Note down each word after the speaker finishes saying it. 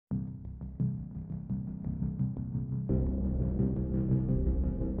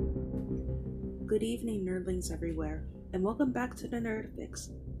Good evening, nerdlings everywhere, and welcome back to the Nerd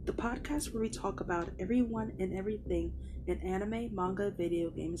Fix, the podcast where we talk about everyone and everything in anime, manga, video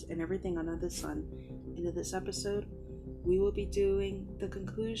games, and everything under the sun. And in this episode, we will be doing the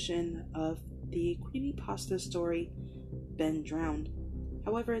conclusion of the creepypasta story, Ben Drowned.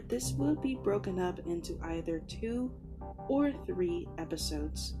 However, this will be broken up into either 2 or 3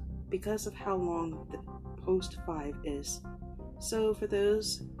 episodes because of how long the post 5 is. So for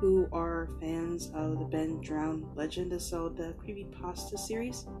those who are fans of the Ben Drowned Legend of Zelda creepypasta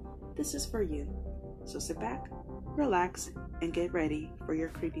series, this is for you. So sit back, relax, and get ready for your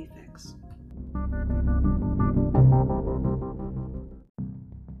creepy fix.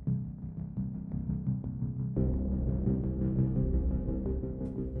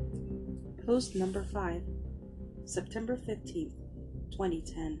 Post number 5, September 15th,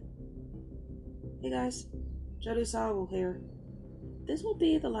 2010. Hey guys, Jody Sawell here. This will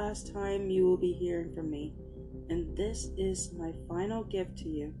be the last time you will be hearing from me, and this is my final gift to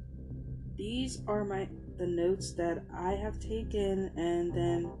you. These are the notes that I have taken and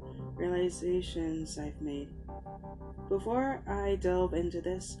then realizations I've made. Before I delve into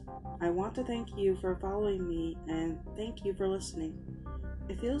this, I want to thank you for following me and thank you for listening.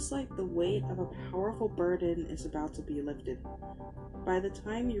 It feels like the weight of a powerful burden is about to be lifted. By the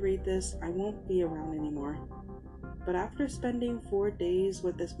time you read this, I won't be around anymore. But after spending 4 days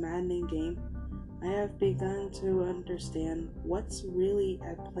with this maddening game, I have begun to understand what's really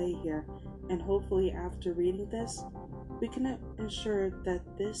at play here, and hopefully after reading this, we can ensure that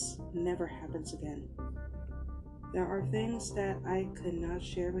this never happens again. There are things that I could not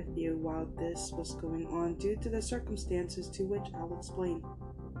share with you while this was going on due to the circumstances to which I'll explain.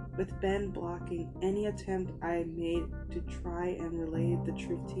 With Ben blocking any attempt I made to try and relay the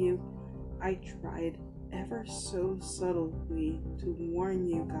truth to you, I tried ever so subtly to warn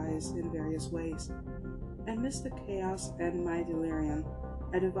you guys in various ways. Amidst the chaos and my delirium,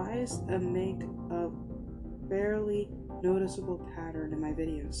 I devised a barely noticeable pattern in my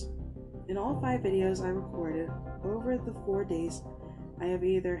videos. In all 5 videos I recorded over the 4 days, I have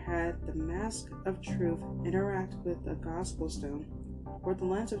either had the Mask of Truth interact with a Gospel Stone, or the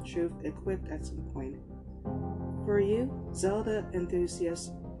Lens of Truth equipped at some point. For you, Zelda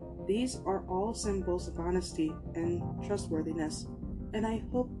enthusiasts, these are all symbols of honesty and trustworthiness, and I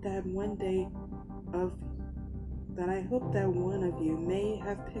hope that one of you may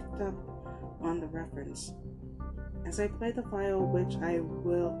have picked up on the reference. As I play the file, which I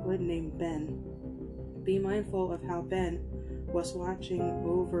would name Ben, be mindful of how Ben was watching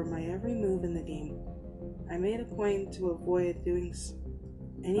over my every move in the game. I made a point to avoid doing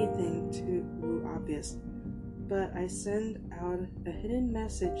anything too obvious, but I send out a hidden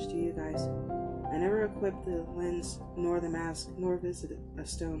message to you guys. I never equipped the lens, nor the mask, nor visited a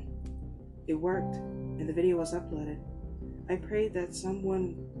stone. It worked, and the video was uploaded. I prayed that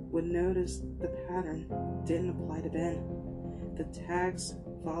someone would notice the pattern didn't apply to Ben. The tags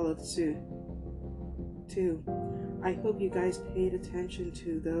followed suit, too. I hope you guys paid attention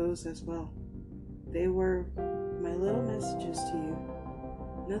to those as well. They were my little messages to you.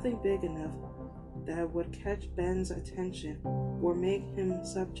 Nothing big enough that would catch Ben's attention or make him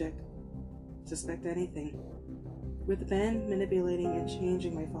suspect anything. With Ben manipulating and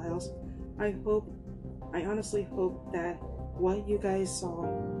changing my files, I honestly hope that what you guys saw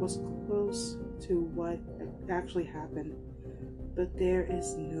was close to what actually happened, but there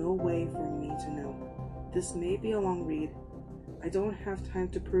is no way for me to know. This may be a long read. I don't have time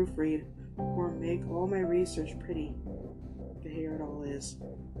to proofread or make all my research pretty, but here it all is.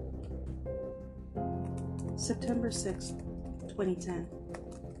 September 6th, 2010,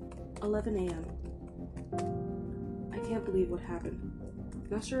 11 a.m. I can't believe what happened.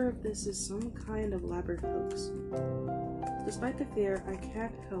 Not sure if this is some kind of elaborate hoax. Despite the fear, I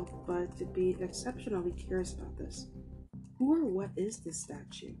can't help but to be exceptionally curious about this. Who or what is this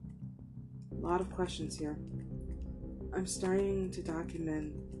statue? A lot of questions here. I'm starting to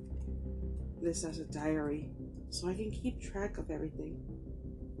document this as a diary, so I can keep track of everything.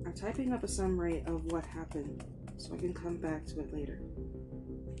 I'm typing up a summary of what happened, so I can come back to it later.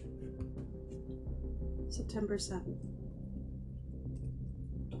 September 7th,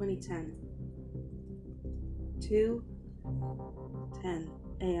 2010, 2:10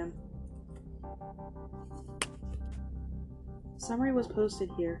 a.m. Summary was posted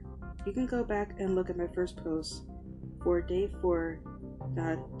here. You can go back and look at my first post for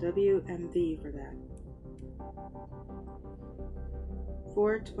day4.wmv for that.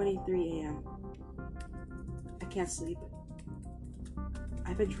 4:23 a.m. I can't sleep.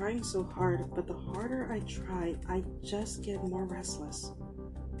 I've been trying so hard, but the harder I try, I just get more restless.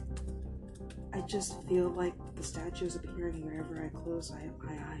 I just feel like the statue is appearing wherever I close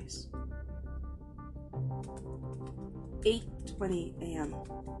my eyes. 8:20 a.m.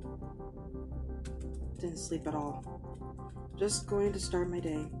 Didn't sleep at all. Just going to start my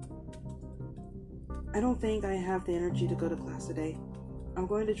day. I don't think I have the energy to go to class today. I'm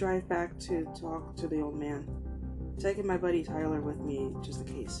going to drive back to talk to the old man. Taking my buddy Tyler with me just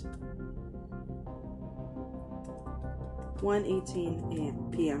in case.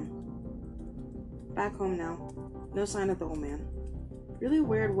 1:18 p.m. Back home now. No sign of the old man. Really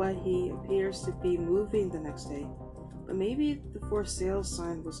weird what he appears to be moving the next day. But maybe the for sale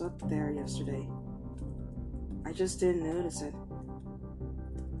sign was up there yesterday. I just didn't notice it.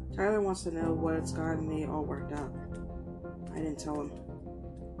 Tyler wants to know what's gotten me all worked up. I didn't tell him.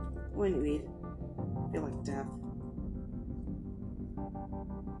 When you eat, I feel like death.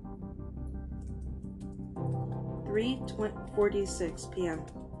 3:46 p.m.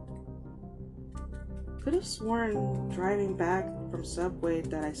 Could have sworn driving back from Subway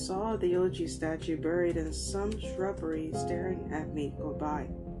that I saw the Yoji statue buried in some shrubbery staring at me go by.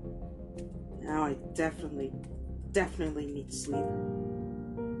 Now I definitely need to sleep.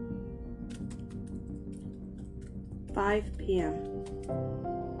 5 p.m.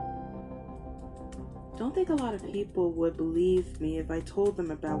 Don't think a lot of people would believe me if I told them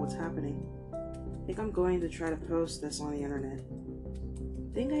about what's happening. I think I'm going to try to post this on the internet.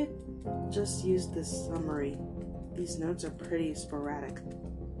 I think I just used this summary. These notes are pretty sporadic.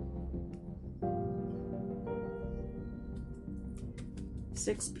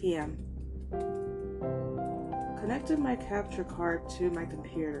 6 p.m. Connected my capture card to my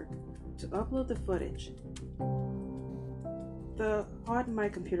computer to upload the footage. The HUD on my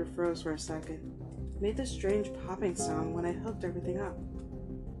computer froze for a second. Made this strange popping sound when I hooked everything up.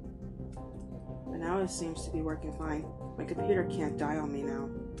 But now it seems to be working fine. My computer can't die on me now.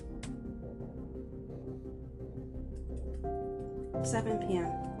 7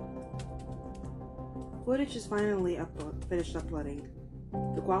 p.m. Footage is finally finished uploading.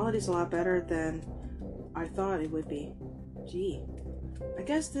 The quality is a lot better than I thought it would be. Gee, I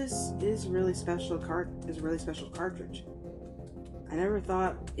guess this is really special cartridge. I never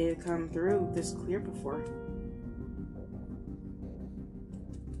thought it'd come through this clear before.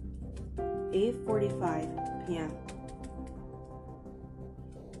 8:45 p.m.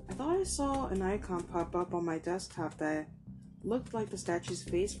 I thought I saw an icon pop up on my desktop that looked like the statue's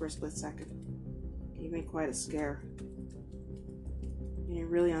face for a split second. Gave me quite a scare. Getting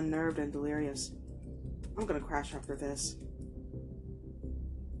really unnerved and delirious. I'm gonna crash after this.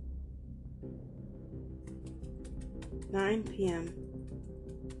 9 p.m.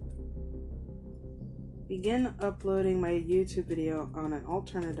 Begin uploading my YouTube video on an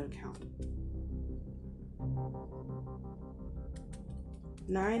alternate account.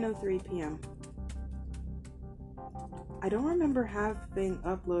 9:03 p.m. I don't remember having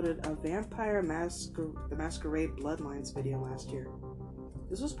uploaded a Vampire the Masquerade Bloodlines video last year.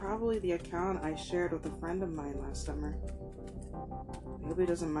 This was probably the account I shared with a friend of mine last summer. I hope he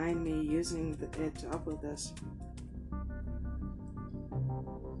doesn't mind me using it to upload this.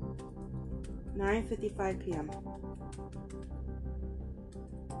 9:55 p.m.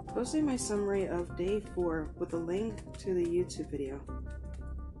 Posting my summary of day 4 with a link to the YouTube video.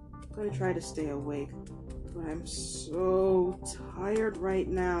 I'm gonna try to stay awake, but I'm so tired right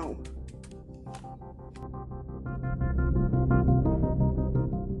now.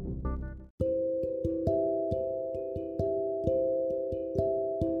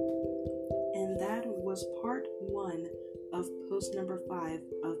 And that was part 1 of post number 5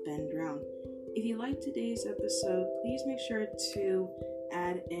 of Ben Drown. If you liked today's episode, please make sure to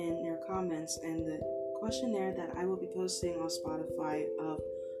add in your comments and the questionnaire that I will be posting on Spotify of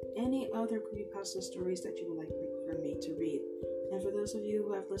any other creepypasta stories that you would like for me to read. And for those of you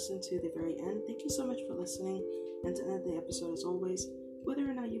who have listened to the very end, thank you so much for listening. And to end the episode, as always, whether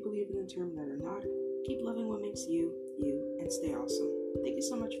or not you believe in the term nerd or not, keep loving what makes you, you, and stay awesome. Thank you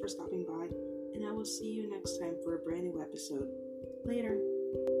so much for stopping by, and I will see you next time for a brand new episode. Later.